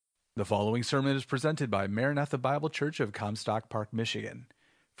The following sermon is presented by Maranatha Bible Church of Comstock Park, Michigan.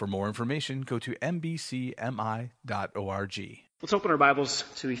 For more information, go to mbcmi.org. Let's open our Bibles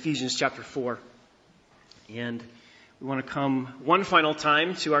to Ephesians chapter 4. And we want to come one final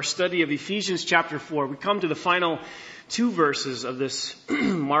time to our study of Ephesians chapter 4. We come to the final two verses of this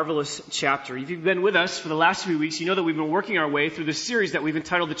marvelous chapter. If you've been with us for the last few weeks, you know that we've been working our way through this series that we've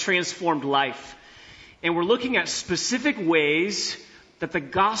entitled The Transformed Life. And we're looking at specific ways that the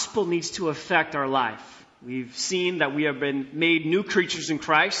gospel needs to affect our life. We've seen that we have been made new creatures in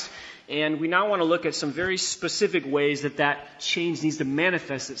Christ, and we now want to look at some very specific ways that that change needs to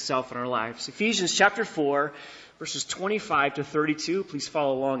manifest itself in our lives. Ephesians chapter 4, verses 25 to 32. Please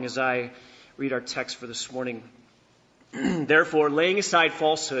follow along as I read our text for this morning. Therefore, laying aside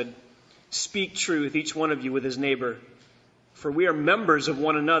falsehood, speak truth, each one of you with his neighbor. For we are members of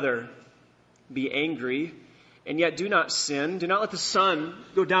one another. Be angry, and yet do not sin. Do not let the sun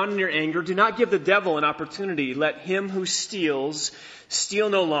go down in your anger. Do not give the devil an opportunity. Let him who steals steal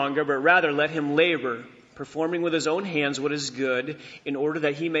no longer, but rather let him labor, performing with his own hands what is good, in order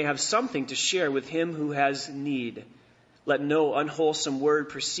that he may have something to share with him who has need. Let no unwholesome word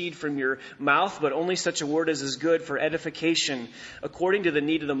proceed from your mouth, but only such a word as is good for edification, according to the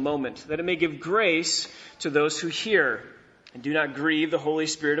need of the moment, that it may give grace to those who hear. And do not grieve the Holy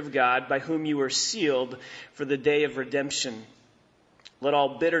Spirit of God, by whom you were sealed for the day of redemption. Let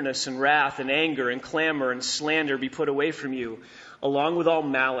all bitterness and wrath and anger and clamor and slander be put away from you, along with all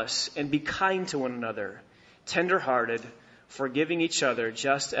malice, and be kind to one another, tender-hearted, forgiving each other,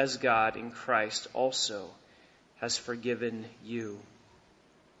 just as God in Christ also has forgiven you.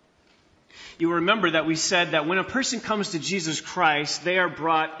 You remember that we said that when a person comes to Jesus Christ, they are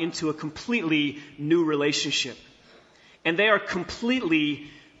brought into a completely new relationship. And they are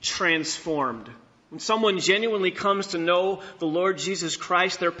completely transformed. When someone genuinely comes to know the Lord Jesus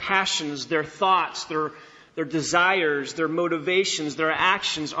Christ, their passions, their thoughts, their desires, their motivations, their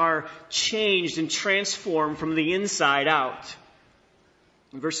actions are changed and transformed from the inside out.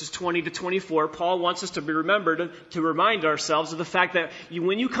 In verses 20 to 24, Paul wants us to be remembered to remind ourselves of the fact that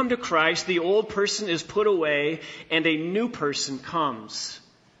when you come to Christ, the old person is put away and a new person comes.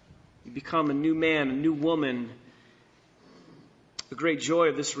 You become a new man, a new woman. The great joy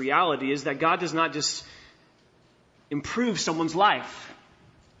of this reality is that God does not just improve someone's life.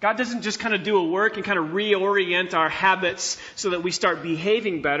 God doesn't just kind of do a work and kind of reorient our habits so that we start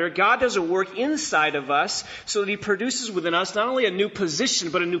behaving better. God does a work inside of us so that He produces within us not only a new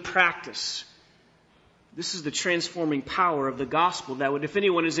position, but a new practice. This is the transforming power of the gospel, that if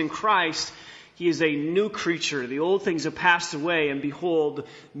anyone is in Christ, he is a new creature. The old things have passed away, and behold,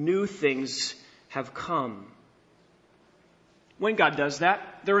 new things have come. When God does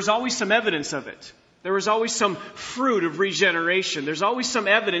that, there is always some evidence of it. There is always some fruit of regeneration. There's always some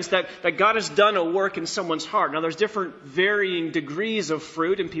evidence that God has done a work in someone's heart. Now, there's different varying degrees of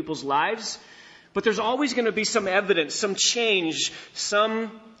fruit in people's lives, but there's always going to be some evidence, some change,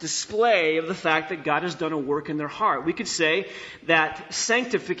 some display of the fact that God has done a work in their heart. We could say that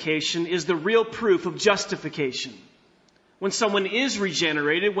sanctification is the real proof of justification. When someone is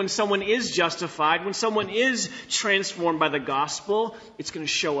regenerated, when someone is justified, when someone is transformed by the gospel, it's going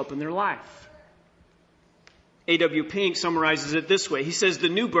to show up in their life. A.W. Pink summarizes it this way. He says, the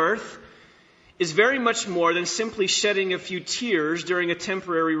new birth is very much more than simply shedding a few tears during a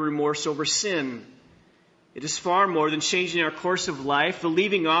temporary remorse over sin. It is far more than changing our course of life, the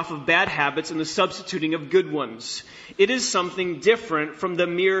leaving off of bad habits and the substituting of good ones. It is something different from the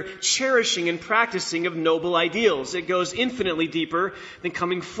mere cherishing and practicing of noble ideals. It goes infinitely deeper than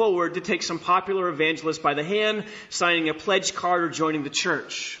coming forward to take some popular evangelist by the hand, signing a pledge card, or joining the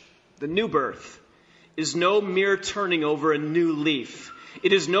church. The new birth is no mere turning over a new leaf.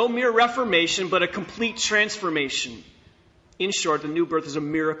 It is no mere reformation, but a complete transformation. In short, the new birth is a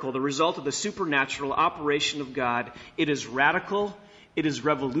miracle, the result of the supernatural operation of God. It is radical, it is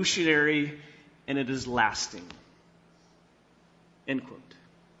revolutionary, and it is lasting. End quote.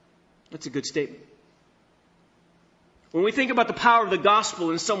 That's a good statement. When we think about the power of the gospel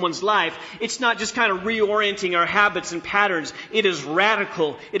in someone's life, it's not just kind of reorienting our habits and patterns. It is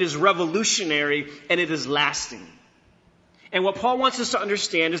radical, it is revolutionary, and it is lasting. And what Paul wants us to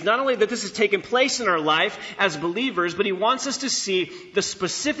understand is not only that this has taken place in our life as believers, but he wants us to see the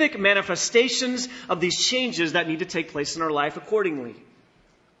specific manifestations of these changes that need to take place in our life accordingly.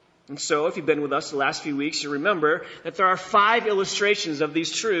 And so, if you've been with us the last few weeks, you remember that there are 5 illustrations of these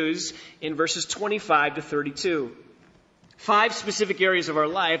truths in verses 25 to 32. 5 specific areas of our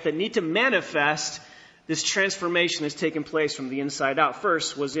life that need to manifest This transformation has taken place from the inside out.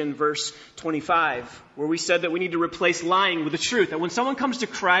 First was in verse 25, where we said that we need to replace lying with the truth. That when someone comes to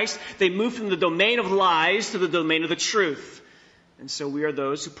Christ, they move from the domain of lies to the domain of the truth. And so we are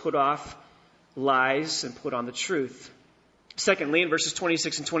those who put off lies and put on the truth. Secondly, in verses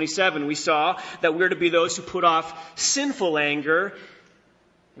 26 and 27, we saw that we're to be those who put off sinful anger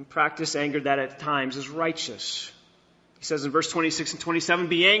and practice anger that at times is righteous. He says in verse 26 and 27,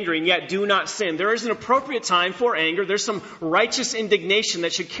 be angry and yet do not sin. There is an appropriate time for anger. There's some righteous indignation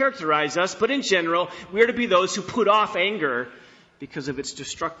that should characterize us, but in general, we are to be those who put off anger because of its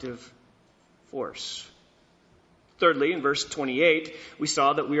destructive force. Thirdly, in verse 28, we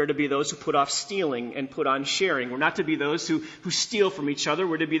saw that we are to be those who put off stealing and put on sharing. We're not to be those who steal from each other.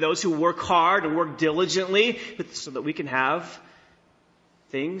 We're to be those who work hard and work diligently so that we can have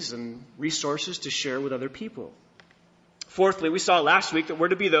things and resources to share with other people. Fourthly, we saw last week that we're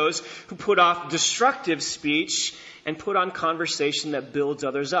to be those who put off destructive speech and put on conversation that builds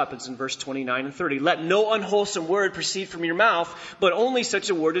others up. It's in verse 29 and 30. Let no unwholesome word proceed from your mouth, but only such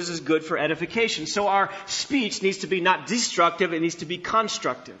a word as is good for edification. So our speech needs to be not destructive, it needs to be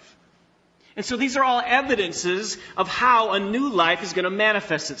constructive. And so these are all evidences of how a new life is going to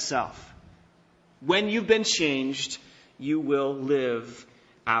manifest itself. When you've been changed, you will live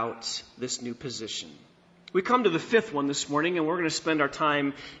out this new position. We come to the fifth one this morning, and we're going to spend our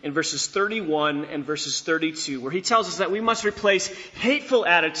time in verses 31 and verses 32, where he tells us that we must replace hateful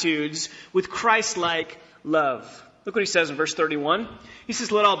attitudes with Christ-like love. Look what he says in verse 31. He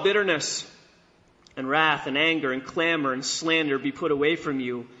says, let all bitterness and wrath and anger and clamor and slander be put away from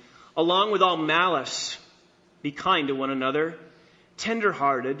you, along with all malice. Be kind to one another,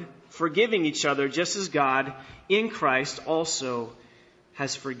 tender-hearted, forgiving each other, just as God in Christ also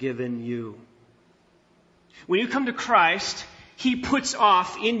has forgiven you. When you come to Christ, He puts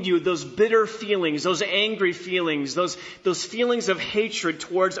off in you those bitter feelings, those angry feelings, those feelings of hatred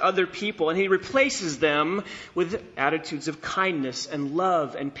towards other people, and He replaces them with attitudes of kindness and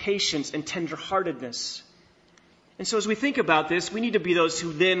love and patience and tenderheartedness. And so as we think about this, we need to be those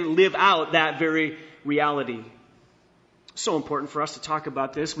who then live out that very reality. So important for us to talk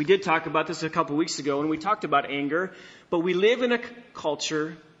about this. We did talk about this a couple weeks ago when we talked about anger, but we live in a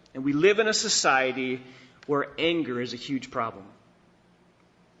culture and we live in a society where anger is a huge problem.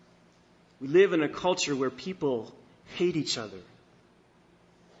 We live in a culture where people hate each other,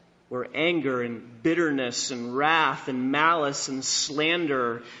 where anger and bitterness and wrath and malice and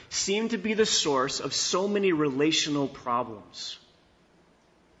slander seem to be the source of so many relational problems.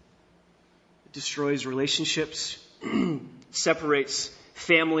 It destroys relationships, separates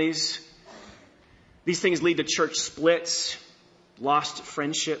families. These things lead to church splits, lost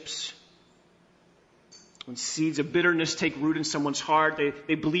friendships. When seeds of bitterness take root in someone's heart,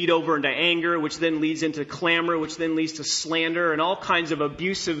 they bleed over into anger, which then leads into clamor, which then leads to slander and all kinds of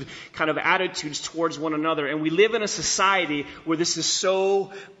abusive kind of attitudes towards one another. And we live in a society where this is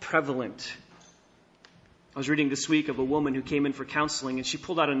so prevalent. I was reading this week of a woman who came in for counseling, and she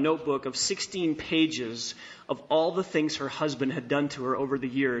pulled out a notebook of 16 pages of all the things her husband had done to her over the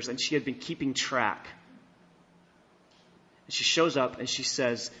years, and she had been keeping track. And she shows up and she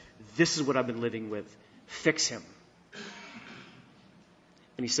says, "This is what I've been living with. Fix him."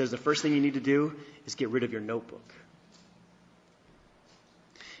 And he says the first thing you need to do is get rid of your notebook.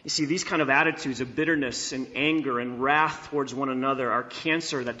 You see, these kind of attitudes of bitterness and anger and wrath towards one another are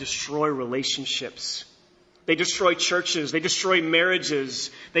cancer that destroy relationships. They destroy churches. They destroy marriages.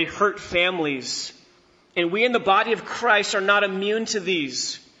 They hurt families. And we in the body of Christ are not immune to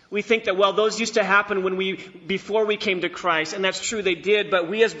these. We think that, well, those used to happen before we came to Christ, and that's true, they did, but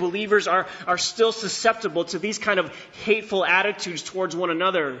we as believers are still susceptible to these kind of hateful attitudes towards one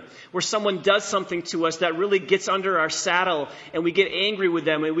another, where someone does something to us that really gets under our saddle, and we get angry with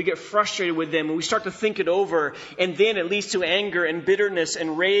them, and we get frustrated with them, and we start to think it over, and then it leads to anger and bitterness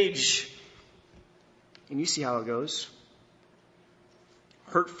and rage. And you see how it goes.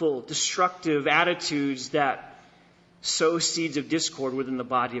 Hurtful, destructive attitudes that sow seeds of discord within the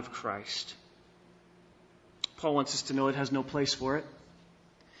body of Christ. Paul wants us to know it has no place for it.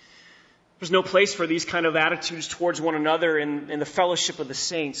 There's no place for these kind of attitudes towards one another in the fellowship of the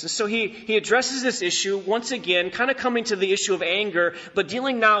saints. And so he addresses this issue once again, kind of coming to the issue of anger, but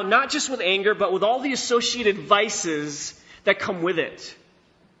dealing now not just with anger, but with all the associated vices that come with it.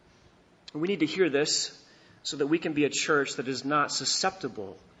 And we need to hear this so that we can be a church that is not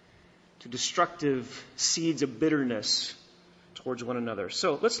susceptible to destructive seeds of bitterness towards one another.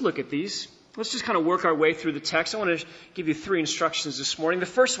 So let's look at these. Let's just kind of work our way through the text. I want to give you 3 instructions this morning. The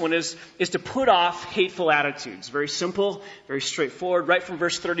first one is to put off hateful attitudes. Very simple, very straightforward, right from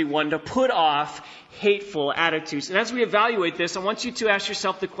verse 31, to put off hateful attitudes. And as we evaluate this, I want you to ask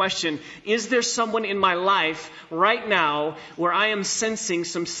yourself the question, is there someone in my life right now where I am sensing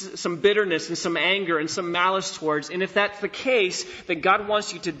some bitterness and some anger and some malice towards? And if that's the case, then God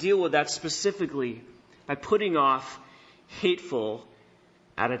wants you to deal with that specifically by putting off hateful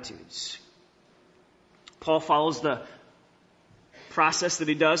attitudes. Paul follows the process that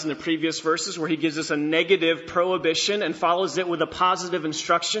he does in the previous verses where he gives us a negative prohibition and follows it with a positive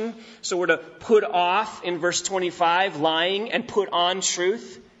instruction. So we're to put off, in verse 25, lying and put on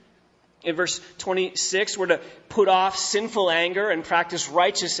truth. In verse 26, we're to put off sinful anger and practice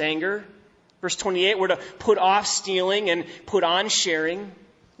righteous anger. Verse 28, we're to put off stealing and put on sharing.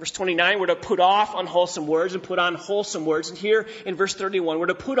 Verse 29, we're to put off unwholesome words and put on wholesome words. And here in verse 31, we're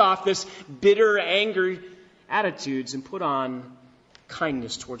to put off this bitter, angry attitudes and put on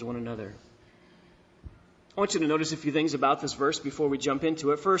kindness towards one another. I want you to notice a few things about this verse before we jump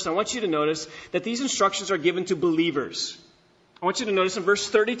into it. First, I want you to notice that these instructions are given to believers. I want you to notice in verse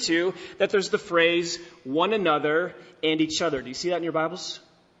 32 that there's the phrase one another and each other. Do you see that in your Bibles?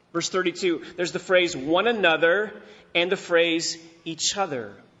 Verse 32, there's the phrase one another and the phrase each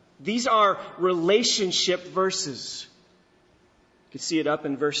other. These are relationship verses. You can see it up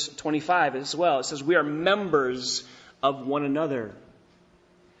in verse 25 as well. It says, we are members of one another.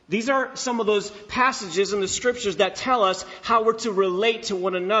 These are some of those passages in the scriptures that tell us how we're to relate to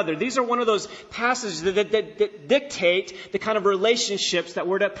one another. These are one of those passages that dictate the kind of relationships that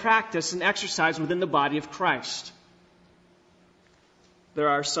we're to practice and exercise within the body of Christ. There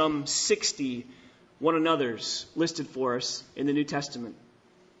are some 60 one another's listed for us in the New Testament,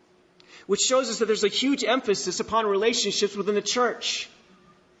 which shows us that there's a huge emphasis upon relationships within the church.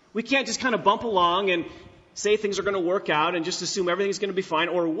 We can't just kind of bump along and say things are going to work out and just assume everything's going to be fine,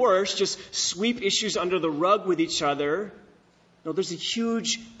 or worse, just sweep issues under the rug with each other. No, there's a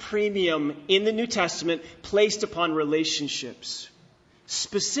huge premium in the New Testament placed upon relationships,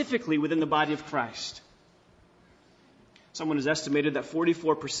 specifically within the body of Christ. Someone has estimated that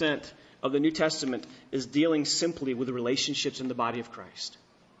 44% of the New Testament is dealing simply with relationships in the body of Christ.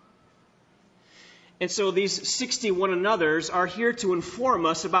 And so these 60 one another's are here to inform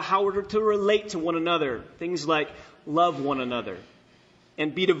us about how we're to relate to one another. Things like love one another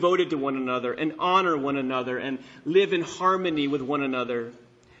and be devoted to one another and honor one another and live in harmony with one another.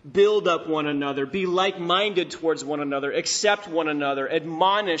 Build up one another, be like-minded towards one another, accept one another,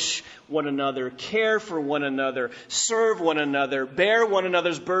 admonish one another, care for one another, serve one another, bear one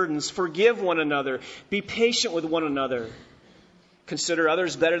another's burdens, forgive one another, be patient with one another. Consider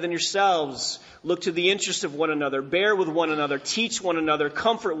others better than yourselves. Look to the interest of one another, bear with one another, teach one another,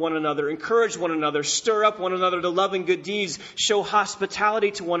 comfort one another, encourage one another, stir up one another to love and good deeds, show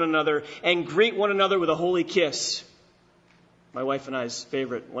hospitality to one another, and greet one another with a holy kiss. My wife and I's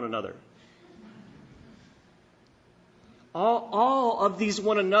favorite, one another. All of these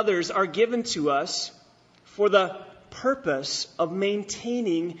one another's are given to us for the purpose of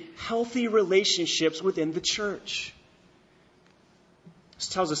maintaining healthy relationships within the church. This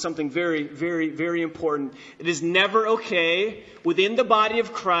tells us something very, very, very important. It is never okay within the body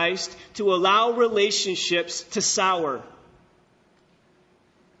of Christ to allow relationships to sour.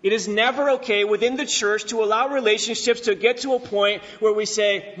 It is never okay within the church to allow relationships to get to a point where we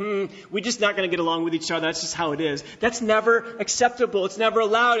say, we're just not going to get along with each other. That's just how it is. That's never acceptable. It's never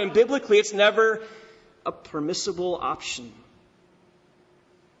allowed. And biblically, it's never a permissible option.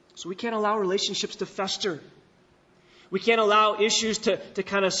 So we can't allow relationships to fester. We can't allow issues to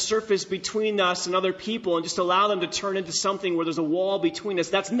kind of surface between us and other people and just allow them to turn into something where there's a wall between us.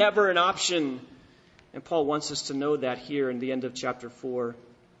 That's never an option. And Paul wants us to know that here in the end of chapter 4.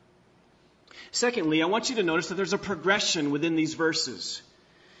 Secondly, I want you to notice that there's a progression within these verses.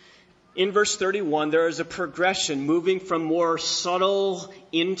 In verse 31, there is a progression moving from more subtle,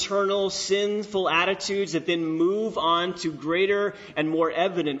 internal, sinful attitudes that then move on to greater and more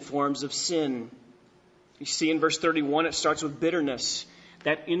evident forms of sin. You see in verse 31, it starts with bitterness,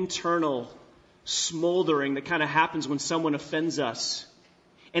 that internal smoldering that kind of happens when someone offends us.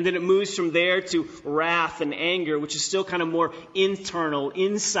 And then it moves from there to wrath and anger, which is still kind of more internal,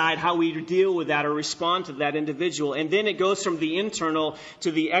 inside how we deal with that or respond to that individual. And then it goes from the internal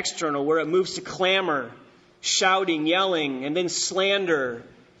to the external, where it moves to clamor, shouting, yelling, and then slander,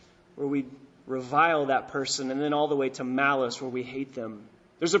 where we revile that person, and then all the way to malice, where we hate them.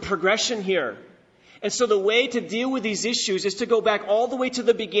 There's a progression here. And so the way to deal with these issues is to go back all the way to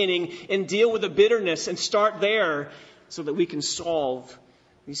the beginning and deal with the bitterness and start there so that we can solve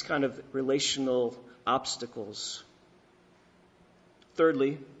These kind of relational obstacles.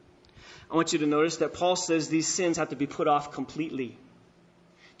 Thirdly, I want you to notice that Paul says these sins have to be put off completely.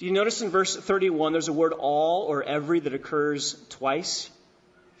 Do you notice in verse 31 there's a word all or every that occurs twice?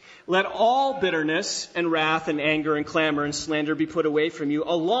 Let all bitterness and wrath and anger and clamor and slander be put away from you,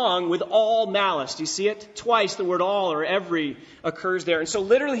 along with all malice. Do you see it? Twice the word all or every occurs there. And so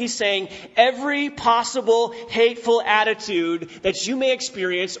literally he's saying every possible hateful attitude that you may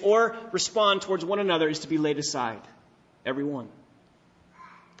experience or respond towards one another is to be laid aside. Every one.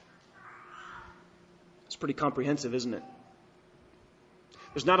 It's pretty comprehensive, isn't it?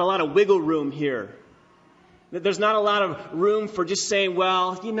 There's not a lot of wiggle room here. There's not a lot of room for just saying,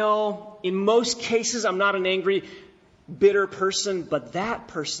 well, in most cases I'm not an angry, bitter person, but that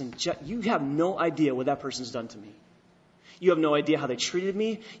person, you have no idea what that person's done to me. You have no idea how they treated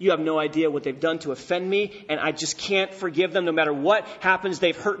me. You have no idea what they've done to offend me, and I just can't forgive them no matter what happens.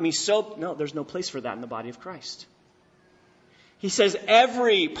 They've hurt me so. No, there's no place for that in the body of Christ. He says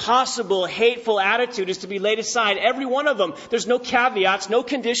every possible hateful attitude is to be laid aside. Every one of them. There's no caveats, no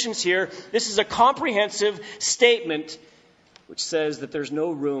conditions here. This is a comprehensive statement which says that there's no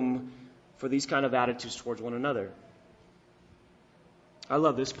room for these kind of attitudes towards one another. I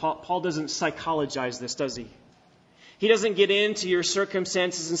love this. Paul doesn't psychologize this, does he? He doesn't get into your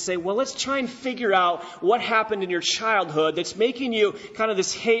circumstances and say, well, let's try and figure out what happened in your childhood that's making you kind of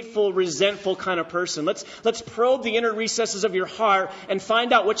this hateful, resentful kind of person. Let's probe the inner recesses of your heart and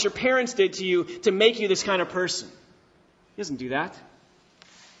find out what your parents did to you to make you this kind of person. He doesn't do that.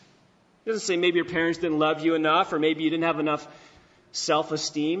 He doesn't say maybe your parents didn't love you enough or maybe you didn't have enough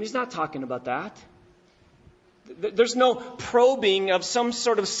self-esteem. He's not talking about that. There's no probing of some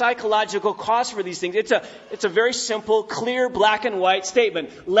sort of psychological cause for these things. It's a very simple, clear, black and white statement.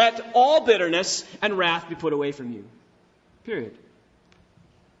 Let all bitterness and wrath be put away from you. Period.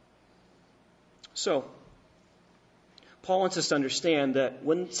 So, Paul wants us to understand that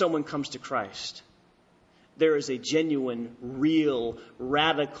when someone comes to Christ, there is a genuine, real,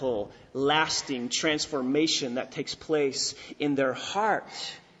 radical, lasting transformation that takes place in their heart.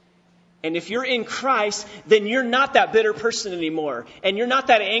 And if you're in Christ, then you're not that bitter person anymore. And you're not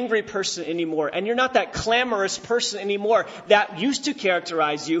that angry person anymore. And you're not that clamorous person anymore. That used to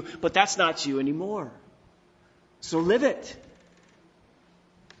characterize you, but that's not you anymore. So live it.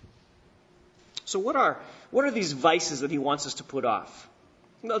 So what are these vices that he wants us to put off?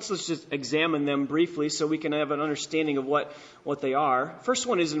 Let's just examine them briefly so we can have an understanding of what they are. First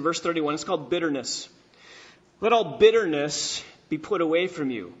one is in verse 31. It's called bitterness. Let all bitterness be put away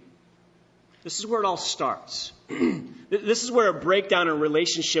from you. This is where it all starts. This is where a breakdown in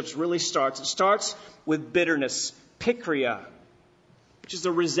relationships really starts. It starts with bitterness, pikria, which is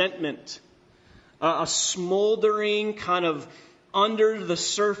a resentment, a smoldering kind of under the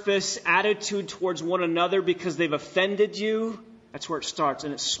surface attitude towards one another because they've offended you. That's where it starts,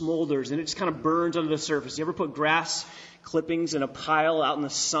 and it smolders, and it just kind of burns under the surface. You ever put grass clippings in a pile out in the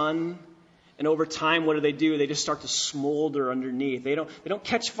sun? And over time, what do? They just start to smolder underneath. They don't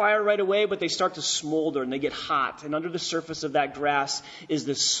catch fire right away, but they start to smolder and they get hot. And under the surface of that grass is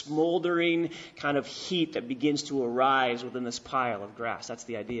this smoldering kind of heat that begins to arise within this pile of grass. That's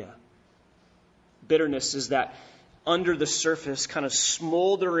the idea. Bitterness is that under the surface kind of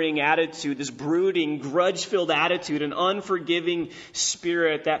smoldering attitude, this brooding, grudge-filled attitude, an unforgiving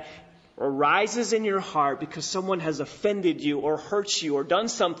spirit that arises in your heart because someone has offended you or hurt you or done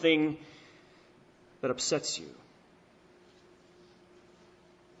something that upsets you.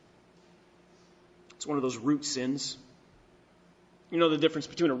 It's one of those root sins. You know the difference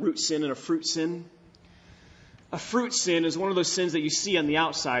between a root sin and a fruit sin? A fruit sin is one of those sins that you see on the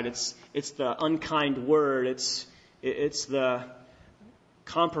outside. It's the unkind word. It's the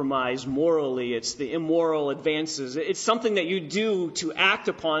compromise morally. It's the immoral advances. It's something that you do to act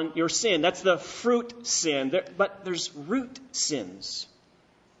upon your sin. That's the fruit sin. But there's root sins,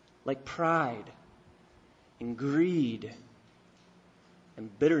 like pride and greed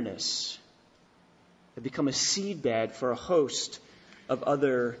and bitterness that become a seedbed for a host of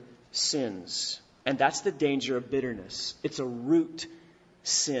other sins. And that's the danger of bitterness. It's a root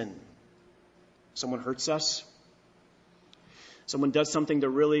sin. Someone hurts us. Someone does something to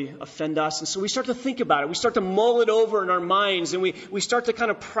really offend us. And so we start to think about it. We start to mull it over in our minds. And we start to kind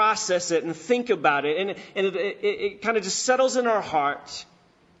of process it and think about it. And it kind of just settles in our heart,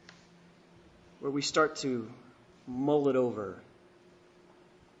 where we start to mull it over.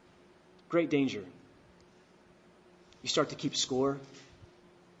 Great danger. You start to keep score.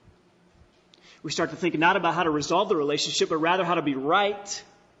 We start to think not about how to resolve the relationship, but rather how to be right.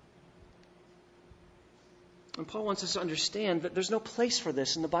 And Paul wants us to understand that there's no place for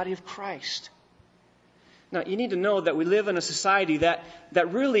this in the body of Christ. Now, you need to know that we live in a society that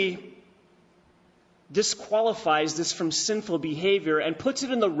really disqualifies this from sinful behavior and puts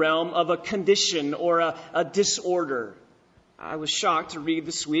it in the realm of a condition or a disorder. I was shocked to read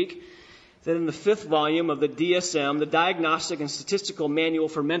this week that in the 5th volume of the DSM, the Diagnostic and Statistical Manual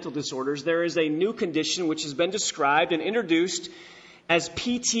for Mental Disorders, there is a new condition which has been described and introduced as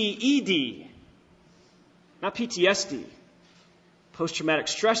PTED, not PTSD, post-traumatic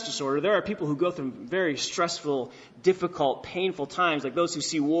stress disorder. There are people who go through very stressful, difficult, painful times, like those who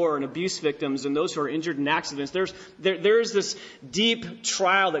see war and abuse victims and those who are injured in accidents. There's this deep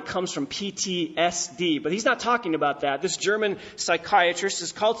trial that comes from PTSD, but he's not talking about that. This German psychiatrist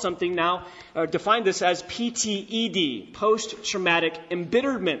has called something now, or defined this as PTED, post-traumatic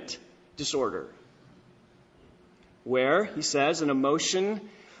embitterment disorder, where, he says, an emotion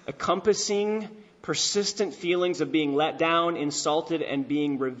encompassing persistent feelings of being let down, insulted, and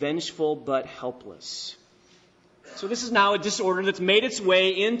being revengeful but helpless. So this is now a disorder that's made its way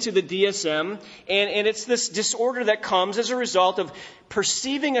into the DSM, and it's this disorder that comes as a result of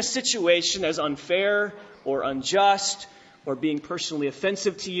perceiving a situation as unfair or unjust or being personally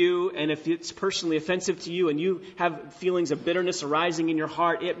offensive to you. And if it's personally offensive to you and you have feelings of bitterness arising in your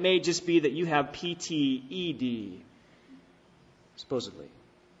heart, it may just be that you have PTED, supposedly.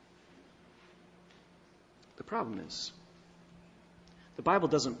 The problem is, the Bible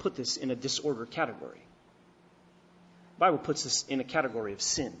doesn't put this in a disorder category. The Bible puts this in a category of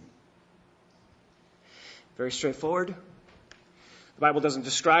sin. Very straightforward. The Bible doesn't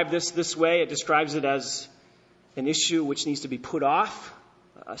describe this way. It describes it as an issue which needs to be put off,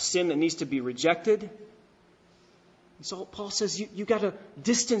 a sin that needs to be rejected. And so Paul says you got to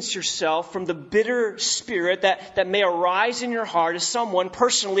distance yourself from the bitter spirit that may arise in your heart as someone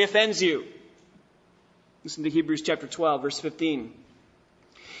personally offends you. Listen to Hebrews chapter 12, verse 15.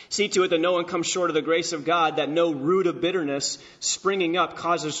 See to it that no one comes short of the grace of God, that no root of bitterness springing up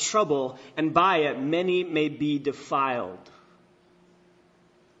causes trouble, and by it many may be defiled.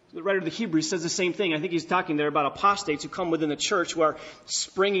 The writer of the Hebrews says the same thing. I think he's talking there about apostates who come within the church, who are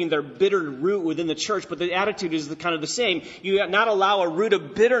springing their bitter root within the church, but the attitude is kind of the same. You not allow a root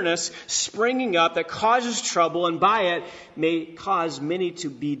of bitterness springing up that causes trouble, and by it may cause many to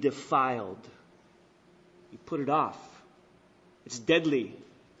be defiled. You put it off. It's deadly.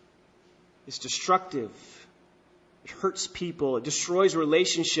 It's destructive. It hurts people. It destroys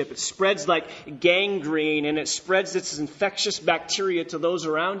relationship. It spreads like gangrene, and it spreads its infectious bacteria to those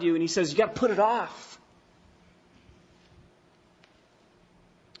around you. And he says, you got to put it off.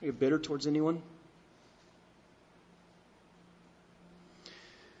 Are you bitter towards anyone?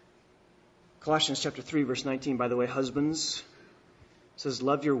 Colossians chapter 3, verse 19, by the way, husbands, says,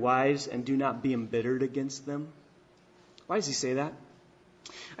 love your wives and do not be embittered against them. Why does he say that?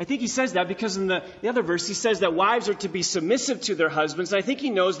 I think he says that because in the other verse, he says that wives are to be submissive to their husbands. And I think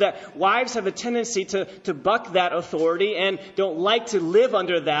he knows that wives have a tendency to buck that authority and don't like to live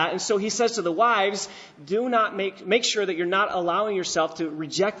under that. And so he says to the wives, do not make sure that you're not allowing yourself to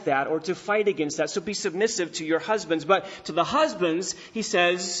reject that or to fight against that. So be submissive to your husbands. But to the husbands, he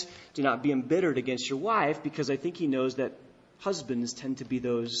says, do not be embittered against your wife, because I think he knows that husbands tend to be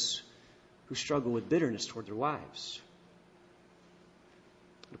those who struggle with bitterness toward their wives.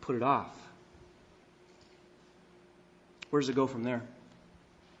 To put it off. Where does it go from there?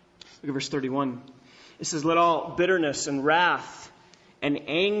 Look at verse 31. It says, let all bitterness and wrath and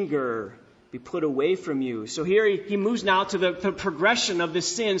anger be put away from you. So here he moves now to the progression of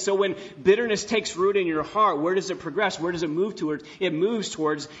this sin. So when bitterness takes root in your heart, where does it progress? Where does it move towards? It moves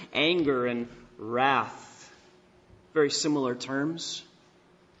towards anger and wrath. Very similar terms.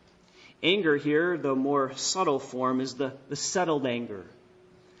 Anger here, the more subtle form, is the settled anger.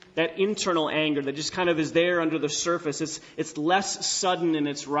 That internal anger that just kind of is there under the surface. It's less sudden in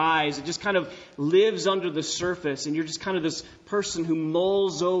its rise. It just kind of lives under the surface, and you're just kind of this person who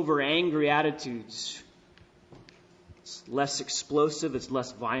mulls over angry attitudes. It's less explosive. It's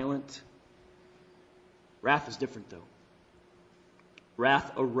less violent. Wrath is different, though.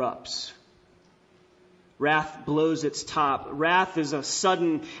 Wrath erupts. Wrath blows its top. Wrath is a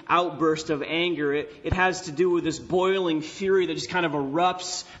sudden outburst of anger. It has to do with this boiling fury that just kind of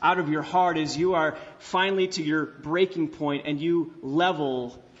erupts out of your heart as you are finally to your breaking point and you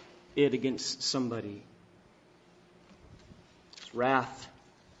level it against somebody. It's wrath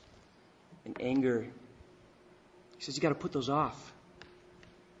and anger. He says you got to put those off.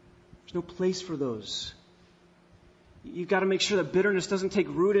 There's no place for those You've got to make sure that bitterness doesn't take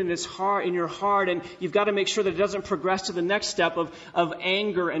root in your heart, and you've got to make sure that it doesn't progress to the next step of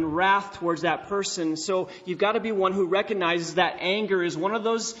anger and wrath towards that person. So you've got to be one who recognizes that anger is one of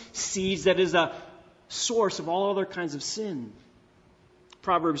those seeds that is a source of all other kinds of sin.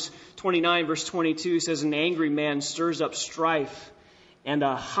 Proverbs 29 verse 22 says, "An angry man stirs up strife, and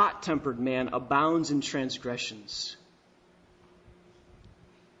a hot-tempered man abounds in transgressions."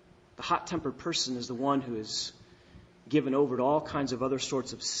 The hot-tempered person is the one who is given over to all kinds of other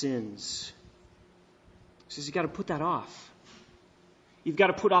sorts of sins. He says you've got to put that off. You've got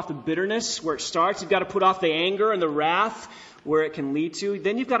to put off the bitterness where it starts. You've got to put off the anger and the wrath where it can lead to.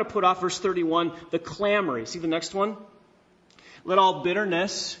 Then you've got to put off, verse 31, the clamor. You see the next one? "Let all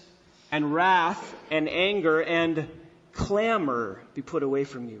bitterness and wrath and anger and clamor be put away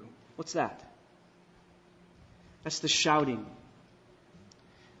from you." What's that? That's the shouting.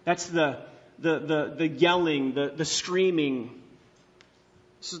 That's the yelling, the screaming.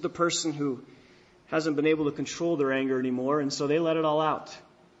 This is the person who hasn't been able to control their anger anymore, and so they let it all out.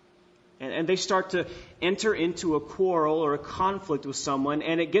 And they start to enter into a quarrel or a conflict with someone,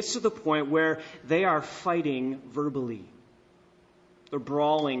 and it gets to the point where they are fighting verbally. They're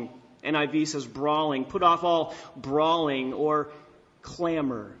brawling. NIV says brawling. Put off all brawling or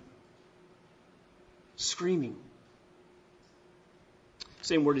clamor. Screaming.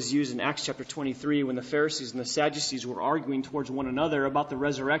 Same word is used in Acts chapter 23 when the Pharisees and the Sadducees were arguing towards one another about the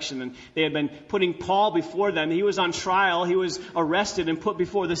resurrection. And they had been putting Paul before them. He was on trial. He was arrested and put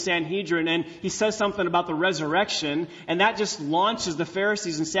before the Sanhedrin. And he says something about the resurrection. And that just launches the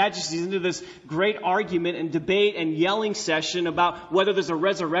Pharisees and Sadducees into this great argument and debate and yelling session about whether there's a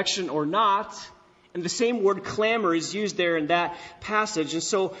resurrection or not. And the same word clamor is used there in that passage. And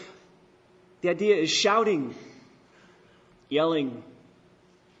so the idea is shouting, yelling.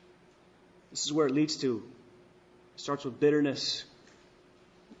 This is where it leads to. It starts with bitterness,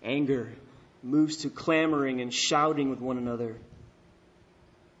 anger, moves to clamoring and shouting with one another.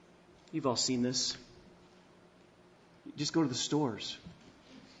 You've all seen this. Just go to the stores.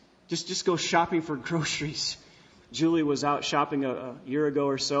 Just go shopping for groceries. Julie was out shopping a year ago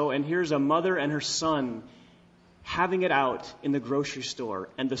or so, and here's a mother and her son having it out in the grocery store,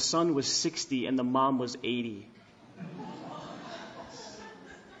 and the son was 60 and the mom was 80.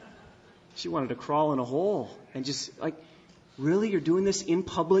 She wanted to crawl in a hole and just really, you're doing this in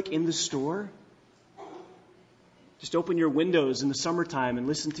public in the store? Just open your windows in the summertime and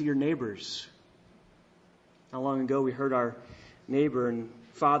listen to your neighbors. Not long ago, we heard our neighbor and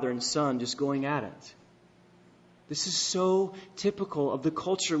father and son just going at it. This is so typical of the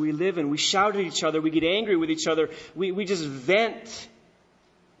culture we live in. We shout at each other. We get angry with each other. We just vent.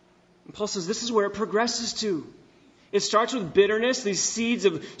 And Paul says this is where it progresses to. It starts with bitterness, these seeds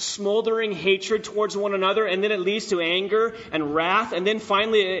of smoldering hatred towards one another, and then it leads to anger and wrath, and then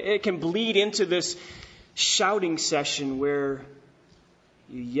finally it can bleed into this shouting session where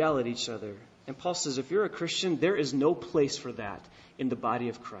you yell at each other. And Paul says if you're a Christian, there is no place for that in the body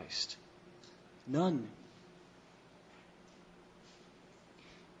of Christ. None.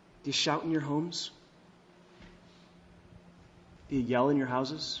 Do you shout in your homes? Do you yell in your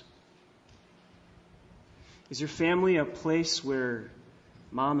houses? Is your family a place where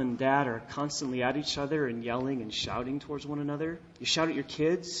mom and dad are constantly at each other and yelling and shouting towards one another? You shout at your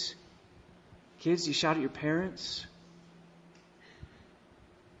kids? Kids, you shout at your parents?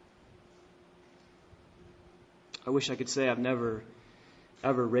 I wish I could say I've never,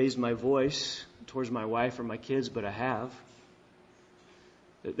 ever raised my voice towards my wife or my kids, but I have.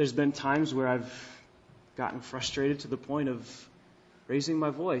 There's been times where I've gotten frustrated to the point of raising my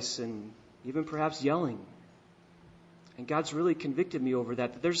voice and even perhaps yelling. And God's really convicted me over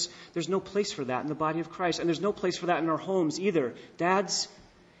that. There's no place for that in the body of Christ. And there's no place for that in our homes either. Dads,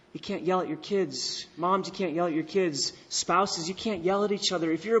 you can't yell at your kids. Moms, you can't yell at your kids. Spouses, you can't yell at each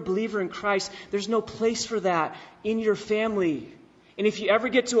other. If you're a believer in Christ, there's no place for that in your family. And if you ever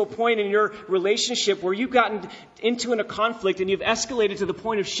get to a point in your relationship where you've gotten into a conflict and you've escalated to the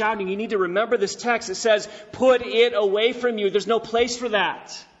point of shouting, you need to remember this text. It says, put it away from you. There's no place for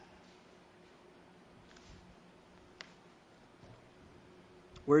that.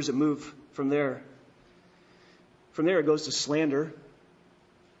 Where does it move from there? From there it goes to slander.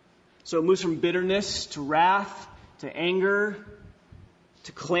 So it moves from bitterness to wrath to anger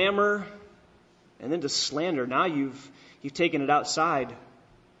to clamor and then to slander. Now you've taken it outside.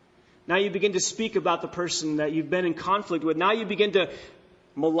 Now you begin to speak about the person that you've been in conflict with. Now you begin to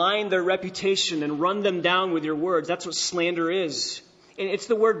malign their reputation and run them down with your words. That's what slander is. And it's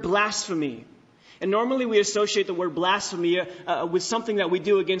the word blasphemy. And normally we associate the word blasphemy with something that we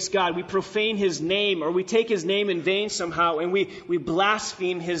do against God. We profane His name, or we take His name in vain somehow, and we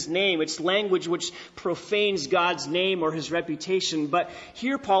blaspheme His name. It's language which profanes God's name or His reputation. But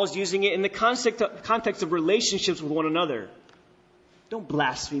here Paul is using it in the context of relationships with one another. Don't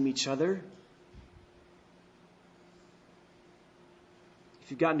blaspheme each other. If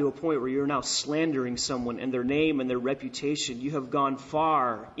you've gotten to a point where you're now slandering someone and their name and their reputation, you have gone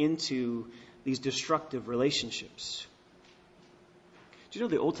far into these destructive relationships. Do you know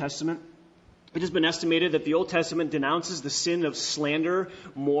the Old Testament? It has been estimated that the Old Testament denounces the sin of slander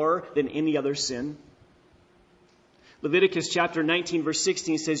more than any other sin. Leviticus chapter 19 verse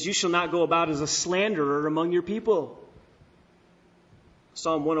 16 says, "You shall not go about as a slanderer among your people."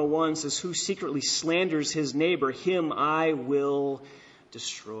 Psalm 101 says, "Who secretly slanders his neighbor, him I will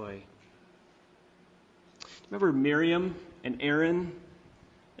destroy." Remember Miriam and Aaron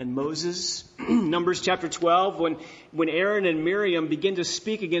and Moses? Numbers chapter 12, when Aaron and Miriam begin to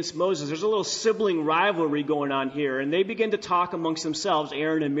speak against Moses, there's a little sibling rivalry going on here, and they begin to talk amongst themselves,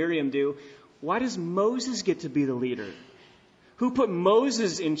 Aaron and Miriam do. Why does Moses get to be the leader? Who put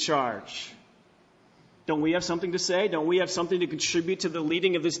Moses in charge? Don't we have something to say? Don't we have something to contribute to the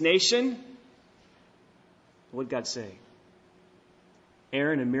leading of this nation? What did God say?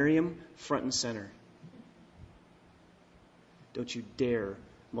 Aaron and Miriam, front and center. Don't you dare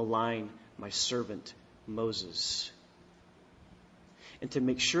malign my servant Moses. And to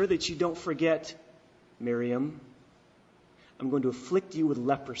make sure that you don't forget, Miriam, I'm going to afflict you with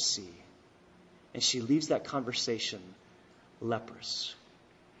leprosy. And she leaves that conversation leprous.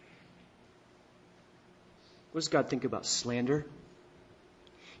 What does God think about slander?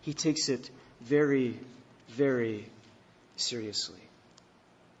 He takes it very, very seriously.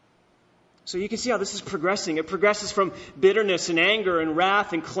 So you can see how this is progressing. It progresses from bitterness and anger and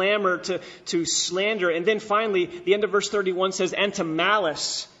wrath and clamor to slander. And then finally, the end of verse 31 says, "And to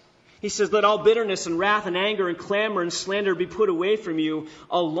malice." He says, "Let all bitterness and wrath and anger and clamor and slander be put away from you,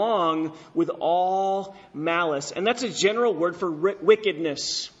 along with all malice." And that's a general word for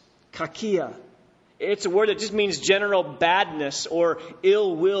wickedness, kakia. It's a word that just means general badness or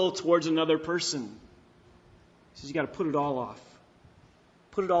ill will towards another person. He says you got to put it all off.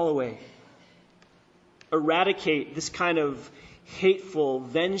 Put it all away. Eradicate this kind of hateful,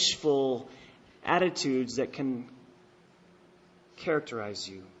 vengeful attitudes that can characterize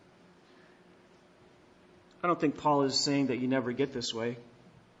you. I don't think Paul is saying that you never get this way.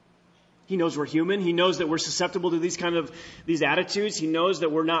 He knows we're human. He knows that we're susceptible to these attitudes. He knows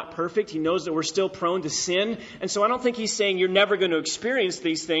that we're not perfect. He knows that we're still prone to sin. And so I don't think he's saying you're never going to experience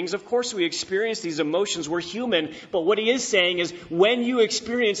these things. Of course we experience these emotions. We're human. But what he is saying is when you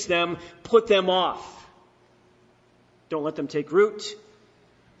experience them, put them off. Don't let them take root.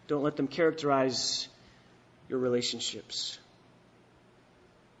 Don't let them characterize your relationships.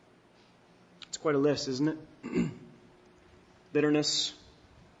 It's quite a list, isn't it? Bitterness,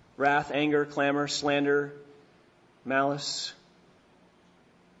 wrath, anger, clamor, slander, malice.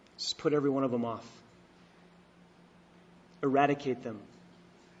 Just put every one of them off. Eradicate them.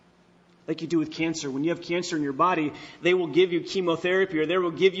 Like you do with cancer. When you have cancer in your body, they will give you chemotherapy or they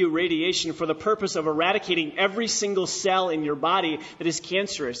will give you radiation for the purpose of eradicating every single cell in your body that is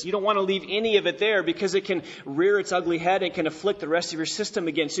cancerous. You don't want to leave any of it there because it can rear its ugly head and can afflict the rest of your system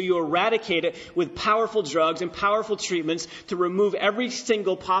again. So you eradicate it with powerful drugs and powerful treatments to remove every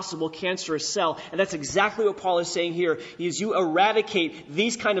single possible cancerous cell. And that's exactly what Paul is saying here. Is you eradicate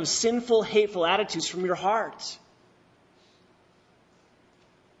these kind of sinful, hateful attitudes from your heart.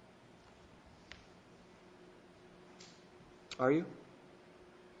 Are you?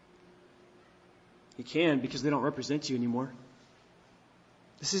 You can, because they don't represent you anymore.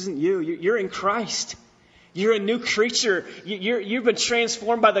 This isn't you. You're in Christ. You're a new creature. You've been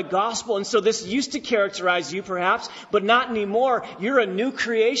transformed by the gospel. And so this used to characterize you perhaps, but not anymore. You're a new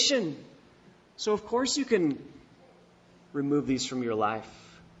creation. So of course you can remove these from your life.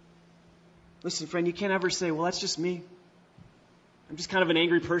 Listen, friend, you can't ever say, well, that's just me. I'm just kind of an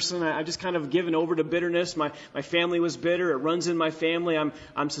angry person. I've just kind of given over to bitterness. My family was bitter. It runs in my family.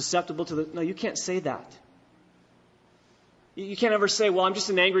 I'm susceptible to the... No, you can't say that. You can't ever say, well, I'm just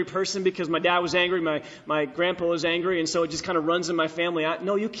an angry person because my dad was angry, my grandpa was angry, and so it just kind of runs in my family.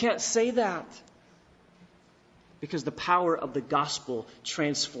 No, you can't say that. Because the power of the gospel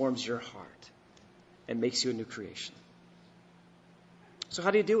transforms your heart and makes you a new creation. So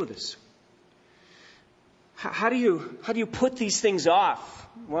how do you deal with this? How do you put these things off?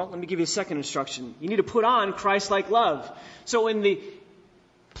 Well, let me give you a second instruction. You need to put on Christ-like love. So in the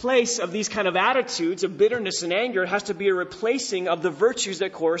place of these kind of attitudes of bitterness and anger, it has to be a replacing of the virtues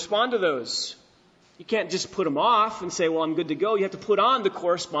that correspond to those. You can't just put them off and say, well, I'm good to go. You have to put on the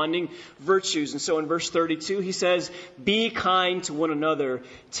corresponding virtues. And so in verse 32, he says, be kind to one another,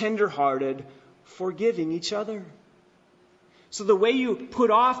 tenderhearted, forgiving each other. So the way you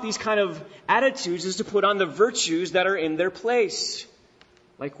put off these kind of attitudes is to put on the virtues that are in their place.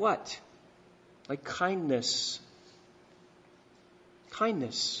 Like what? Like kindness.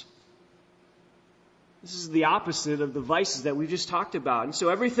 Kindness. This is the opposite of the vices that we've just talked about. And so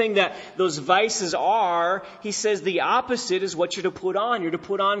everything that those vices are, he says the opposite is what you're to put on. You're to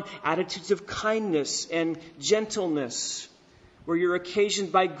put on attitudes of kindness and gentleness, where you're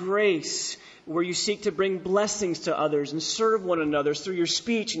occasioned by grace, where you seek to bring blessings to others and serve one another through your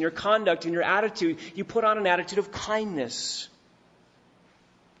speech and your conduct and your attitude. You put on an attitude of kindness.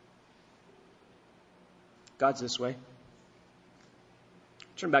 God's this way.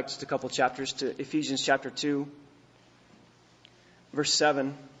 Turn back just a couple chapters to Ephesians chapter 2, verse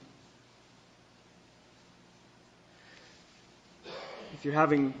 7. If you're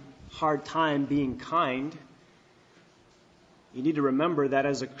having a hard time being kind, you need to remember that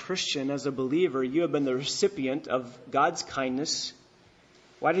as a Christian, as a believer, you have been the recipient of God's kindness.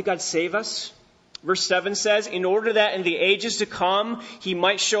 Why did God save us? Verse 7 says, in order that in the ages to come, he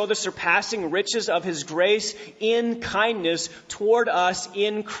might show the surpassing riches of his grace in kindness toward us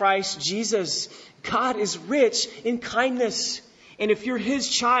in Christ Jesus. God is rich in kindness. And if you're his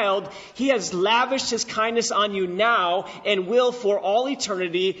child, he has lavished his kindness on you now and will for all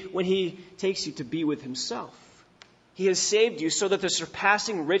eternity when he takes you to be with himself. He has saved you so that the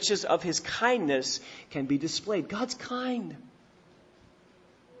surpassing riches of his kindness can be displayed. God's kind.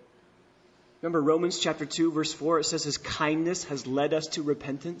 Remember Romans chapter 2, verse 4, it says his kindness has led us to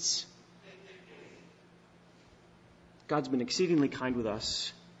repentance. God's been exceedingly kind with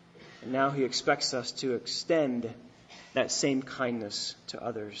us, and now he expects us to extend that same kindness to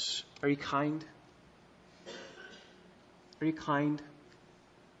others. Are you kind? Are you kind?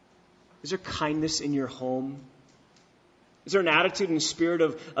 Is there kindness in your home? Is there an attitude and spirit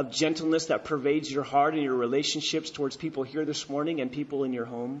of gentleness that pervades your heart and your relationships towards people here this morning and people in your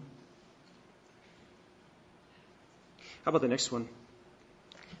home? How about the next one?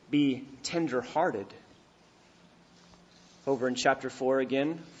 Be tender-hearted. Over in chapter 4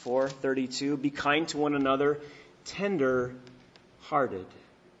 again, 4:32. Be kind to one another, tender-hearted.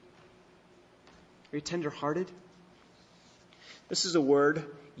 Are you tender-hearted? This is a word,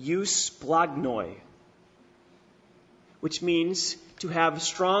 eusplagnoi, which means to have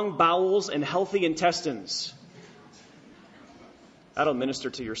strong bowels and healthy intestines. That'll minister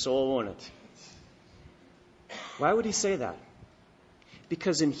to your soul, won't it? Why would he say that?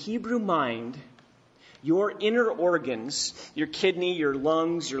 Because in Hebrew mind, your inner organs, your kidney, your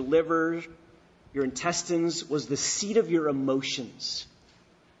lungs, your liver, your intestines, was the seat of your emotions.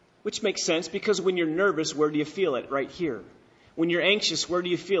 Which makes sense because when you're nervous, where do you feel it? Right here. When you're anxious, where do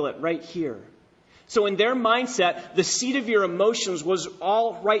you feel it? Right here. So in their mindset, the seat of your emotions was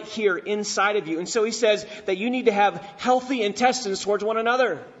all right here inside of you. And so he says that you need to have healthy intestines towards one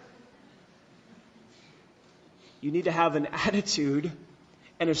another. You need to have an attitude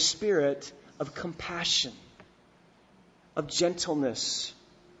and a spirit of compassion, of gentleness,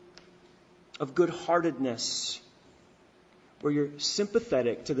 of good-heartedness, where you're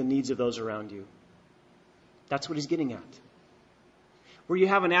sympathetic to the needs of those around you. That's what he's getting at. Where you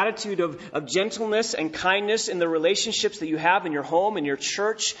have an attitude of gentleness and kindness in the relationships that you have in your home, in your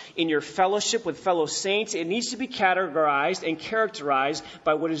church, in your fellowship with fellow saints. It needs to be categorized and characterized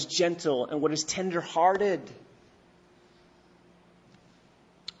by what is gentle and what is tender-hearted.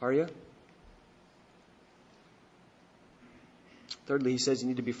 Are you? Thirdly, he says you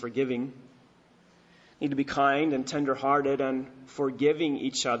need to be forgiving. You need to be kind and tender-hearted and forgiving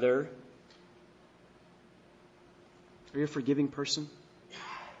each other. Are you a forgiving person?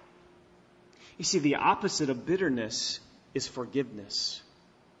 You see, the opposite of bitterness is forgiveness.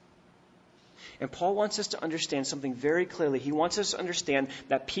 And Paul wants us to understand something very clearly. He wants us to understand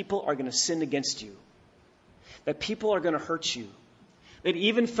that people are going to sin against you. That people are going to hurt you. That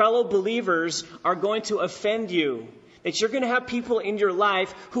even fellow believers are going to offend you. That you're going to have people in your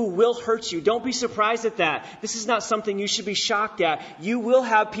life who will hurt you. Don't be surprised at that. This is not something you should be shocked at. You will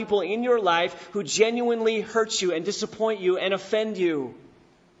have people in your life who genuinely hurt you and disappoint you and offend you.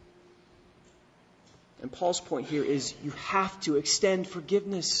 And Paul's point here is you have to extend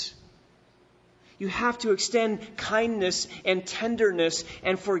forgiveness. You have to extend kindness and tenderness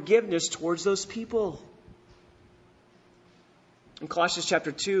and forgiveness towards those people. In Colossians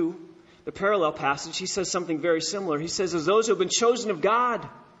chapter 2, the parallel passage, he says something very similar. He says, as those who have been chosen of God,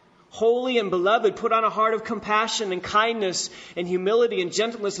 Holy and beloved, put on a heart of compassion and kindness and humility and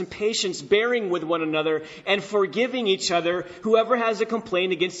gentleness and patience, bearing with one another and forgiving each other. Whoever has a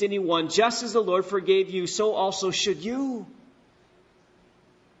complaint against anyone, just as the Lord forgave you, so also should you.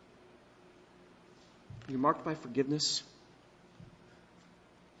 You're marked by forgiveness.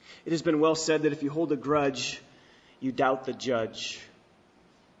 It has been well said that if you hold a grudge, you doubt the judge.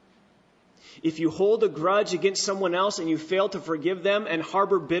 If you hold a grudge against someone else and you fail to forgive them and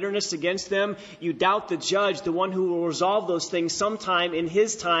harbor bitterness against them, you doubt the judge, the one who will resolve those things sometime in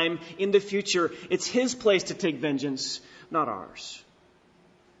his time in the future. It's his place to take vengeance, not ours.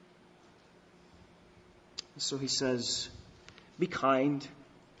 So he says, be kind,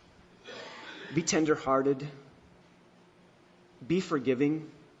 be tender-hearted, be forgiving.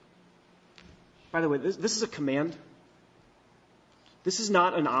 By the way, this is a command. This is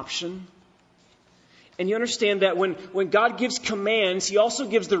not an option. And you understand that when God gives commands, He also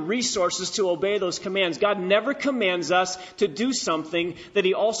gives the resources to obey those commands. God never commands us to do something that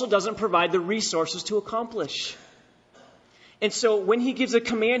He also doesn't provide the resources to accomplish. And so when He gives a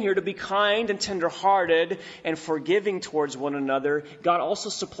command here to be kind and tender-hearted and forgiving towards one another, God also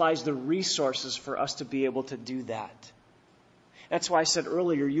supplies the resources for us to be able to do that. That's why I said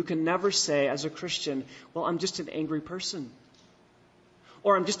earlier, you can never say as a Christian, well, I'm just an angry person.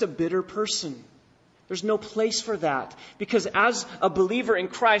 Or I'm just a bitter person. There's no place for that. Because as a believer in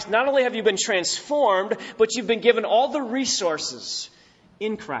Christ, not only have you been transformed, but you've been given all the resources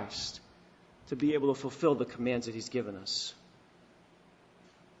in Christ to be able to fulfill the commands that He's given us.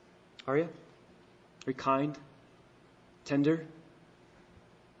 Are you? Are you kind? Tender?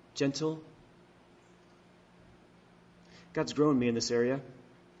 Gentle? God's grown me in this area.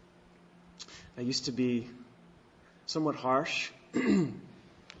 I used to be somewhat harsh.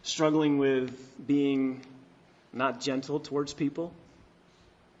 Struggling with being not gentle towards people.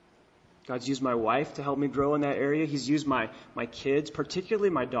 God's used my wife to help me grow in that area. He's used my kids, particularly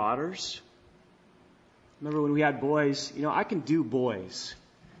my daughters. Remember when we had boys, I can do boys.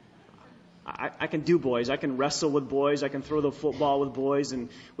 I can do boys. I can wrestle with boys. I can throw the football with boys. And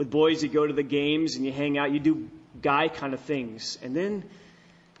with boys, you go to the games and you hang out. You do guy kind of things. And then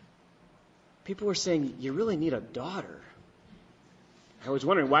people were saying, you really need a daughter. I was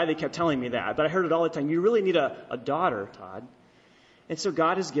wondering why they kept telling me that, but I heard it all the time. You really need a daughter, Todd. And so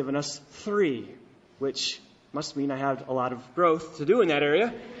God has given us 3, which must mean I have a lot of growth to do in that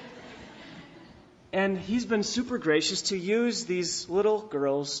area. And He's been super gracious to use these little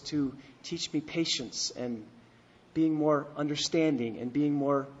girls to teach me patience and being more understanding and being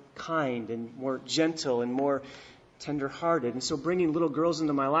more kind and more gentle and more tender-hearted. And so bringing little girls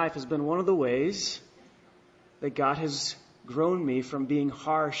into my life has been one of the ways that God has grown me from being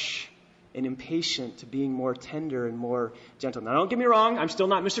harsh and impatient to being more tender and more gentle. Now, don't get me wrong. I'm still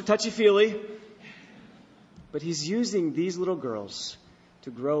not Mr. Touchy-Feely. But He's using these little girls to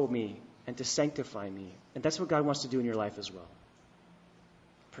grow me and to sanctify me. And that's what God wants to do in your life as well.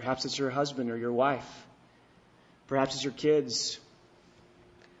 Perhaps it's your husband or your wife. Perhaps it's your kids.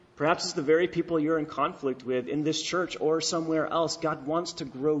 Perhaps it's the very people you're in conflict with in this church or somewhere else. God wants to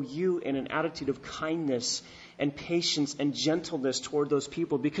grow you in an attitude of kindness and patience and gentleness toward those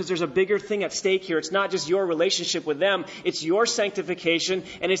people, because there's a bigger thing at stake here. It's not just your relationship with them. It's your sanctification,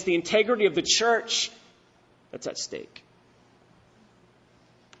 and it's the integrity of the church that's at stake.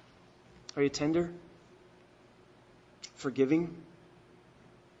 Are you tender? Forgiving?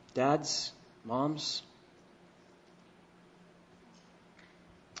 Dads? Moms?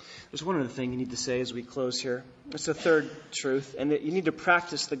 There's one other thing you need to say as we close here. It's the third truth, and that you need to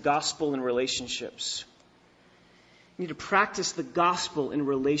practice the gospel in relationships. You need to practice the gospel in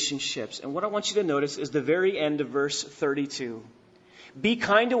relationships. And what I want you to notice is the very end of verse 32. Be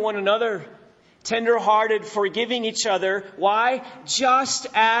kind to one another, tender-hearted, forgiving each other. Why? Just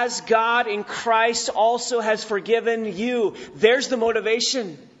as God in Christ also has forgiven you. There's the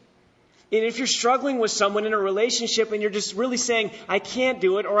motivation. And if you're struggling with someone in a relationship and you're just really saying, I can't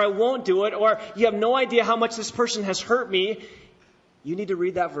do it, or I won't do it, or you have no idea how much this person has hurt me, you need to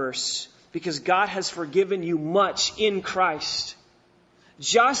read that verse. Because God has forgiven you much in Christ.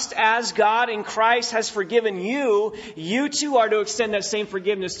 Just as God in Christ has forgiven you, you too are to extend that same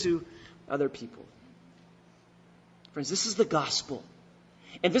forgiveness to other people. Friends, this is the gospel.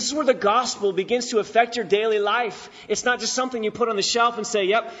 And this is where the gospel begins to affect your daily life. It's not just something you put on the shelf and say,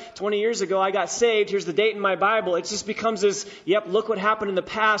 yep, 20 years ago I got saved. Here's the date in my Bible. It just becomes this, yep, look what happened in the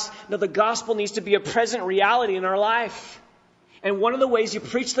past. No, the gospel needs to be a present reality in our life. And one of the ways you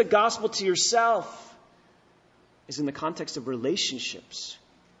preach the gospel to yourself is in the context of relationships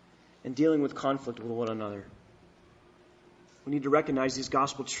and dealing with conflict with one another. We need to recognize these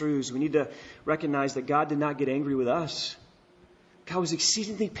gospel truths. We need to recognize that God did not get angry with us. God was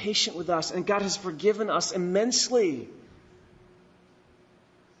exceedingly patient with us, and God has forgiven us immensely.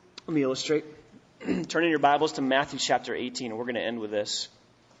 Let me illustrate. Turn in your Bibles to Matthew chapter 18, and we're going to end with this.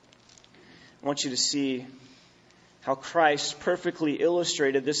 I want you to see how Christ perfectly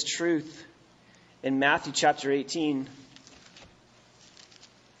illustrated this truth in Matthew chapter 18.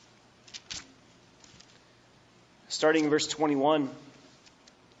 Starting in verse 21.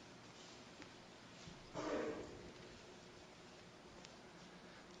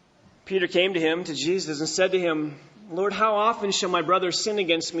 Peter came to him, to Jesus, and said to him, Lord, how often shall my brother sin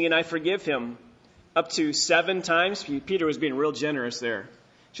against me and I forgive him? Up to 7 times? Peter was being real generous there.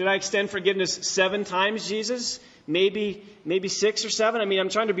 Should I extend forgiveness 7 times, Jesus? Maybe 6 or 7? I'm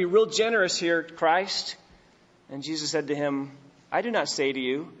trying to be real generous here, Christ. And Jesus said to him, I do not say to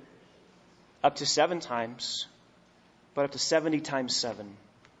you up to 7 times, but up to 70 times 7.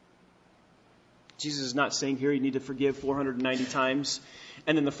 Jesus is not saying here you need to forgive 490 times,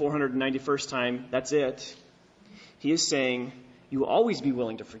 and then the 491st time, that's it. He is saying you will always be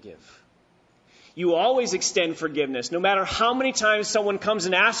willing to forgive. You will always extend forgiveness. No matter how many times someone comes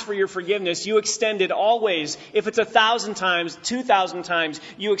and asks for your forgiveness, you extend it always. If it's 1,000 times, 2,000 times,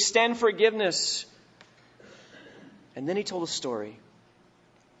 you extend forgiveness. And then he told a story.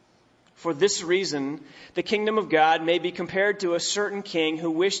 For this reason, the kingdom of God may be compared to a certain king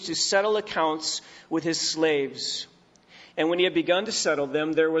who wished to settle accounts with his slaves. And when he had begun to settle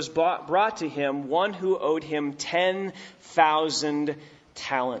them, there was brought to him one who owed him 10,000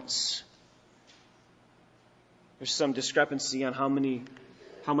 talents. There's some discrepancy on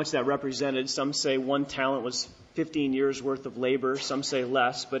how much that represented. Some say 1 talent was 15 years worth of labor. Some say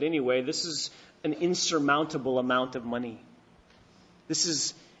less. But anyway, this is an insurmountable amount of money. This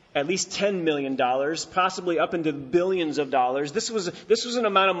is at least $10 million, possibly up into billions of dollars. This was an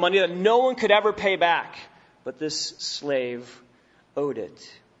amount of money that no one could ever pay back. But this slave owed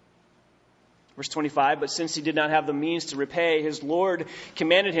it. Verse 25, but since he did not have the means to repay, his Lord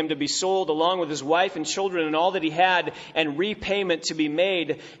commanded him to be sold along with his wife and children and all that he had, and repayment to be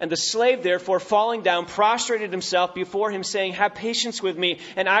made. And the slave, therefore, falling down, prostrated himself before him, saying, have patience with me,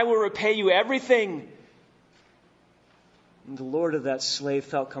 and I will repay you everything. And the Lord of that slave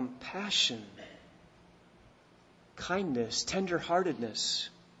felt compassion, kindness, tenderheartedness.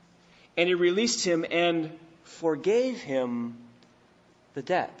 And he released him and forgave him the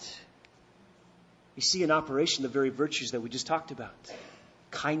debt. You see in operation the very virtues that we just talked about.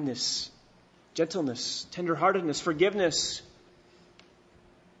 Kindness, gentleness, tenderheartedness, forgiveness.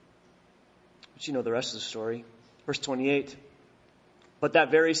 But you know the rest of the story. Verse 28. But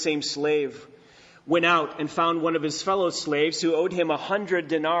that very same slave went out and found one of his fellow slaves who owed him 100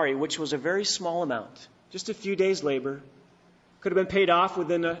 denarii, which was a very small amount. Just a few days' labor. Could have been paid off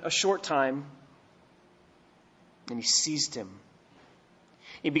within a short time. And he seized him.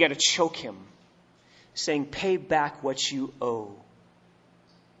 He began to choke him, saying, pay back what you owe.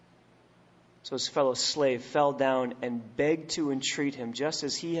 So his fellow slave fell down and begged to entreat him, just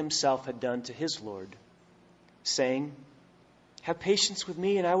as he himself had done to his Lord, saying, have patience with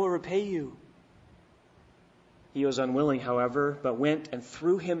me and I will repay you. He was unwilling, however, but went and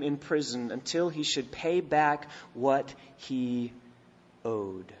threw him in prison until he should pay back what he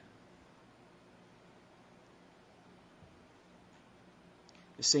owed.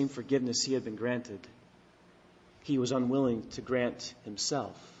 The same forgiveness he had been granted, he was unwilling to grant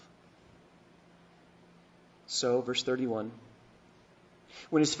himself. So, verse 31.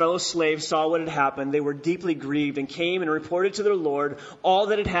 When his fellow slaves saw what had happened, they were deeply grieved and came and reported to their Lord all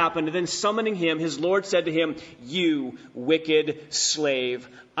that had happened. And then summoning him, his Lord said to him, you wicked slave,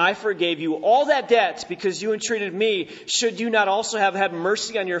 I forgave you all that debt because you entreated me. Should you not also have had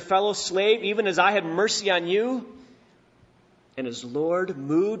mercy on your fellow slave, even as I had mercy on you? And his Lord,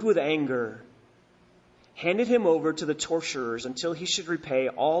 moved with anger, handed him over to the torturers until he should repay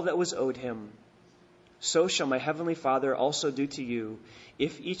all that was owed him. So shall my heavenly Father also do to you,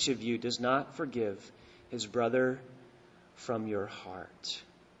 if each of you does not forgive his brother from your heart.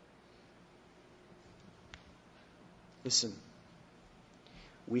 Listen,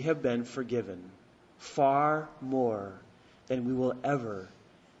 we have been forgiven far more than we will ever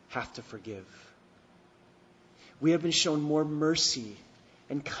have to forgive. We have been shown more mercy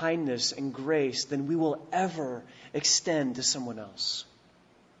and kindness and grace than we will ever extend to someone else.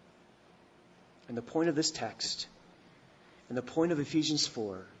 And the point of this text, and the point of Ephesians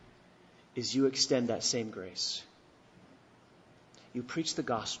 4, is you extend that same grace. You preach the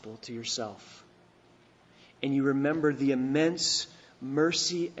gospel to yourself, and you remember the immense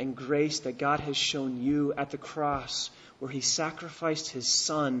mercy and grace that God has shown you at the cross, where he sacrificed his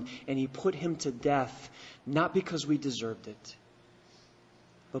son and he put him to death, not because we deserved it,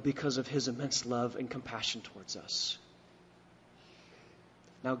 but because of his immense love and compassion towards us.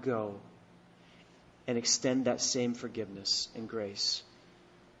 Now go and extend that same forgiveness and grace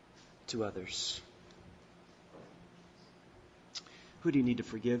to others. Who do you need to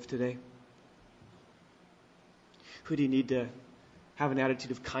forgive today? Who do you need to have an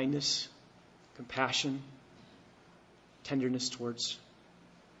attitude of kindness, compassion, tenderness towards?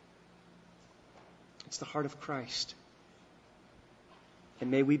 It's the heart of Christ.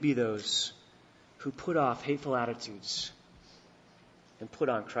 And may we be those who put off hateful attitudes and put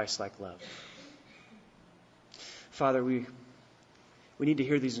on Christ-like love. Father, we need to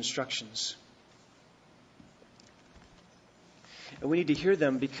hear these instructions. And we need to hear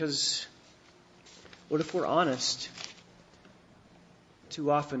them because, Lord, if we're honest, too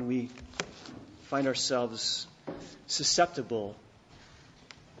often we find ourselves susceptible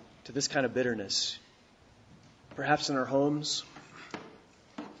to this kind of bitterness. Perhaps in our homes,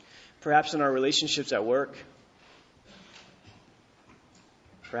 perhaps in our relationships at work,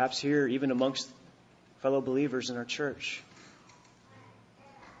 perhaps here even amongst fellow believers in our church.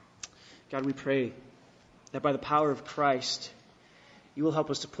 God, we pray that by the power of Christ, you will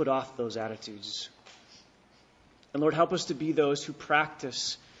help us to put off those attitudes. And Lord, help us to be those who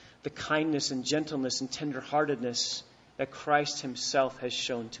practice the kindness and gentleness and tenderheartedness that Christ himself has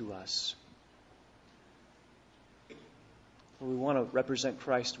shown to us. Lord, we want to represent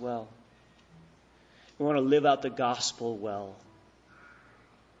Christ well. We want to live out the gospel well.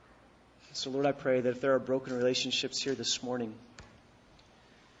 So Lord, I pray that if there are broken relationships here this morning,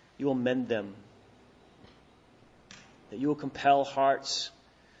 you will mend them. That you will compel hearts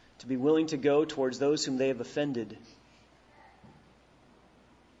to be willing to go towards those whom they have offended.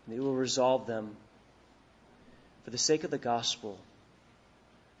 And you will resolve them for the sake of the gospel,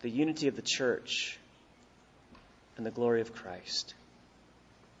 the unity of the church, and the glory of Christ.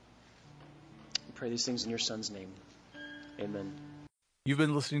 We pray these things in your Son's name. Amen. You've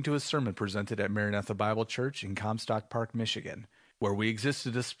been listening to a sermon presented at Maranatha Bible Church in Comstock Park, Michigan, where we exist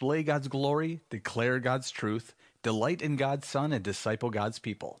to display God's glory, declare God's truth, delight in God's Son, and disciple God's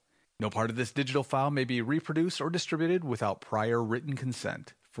people. No part of this digital file may be reproduced or distributed without prior written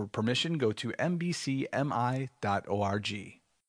consent. For permission, go to mbcmi.org.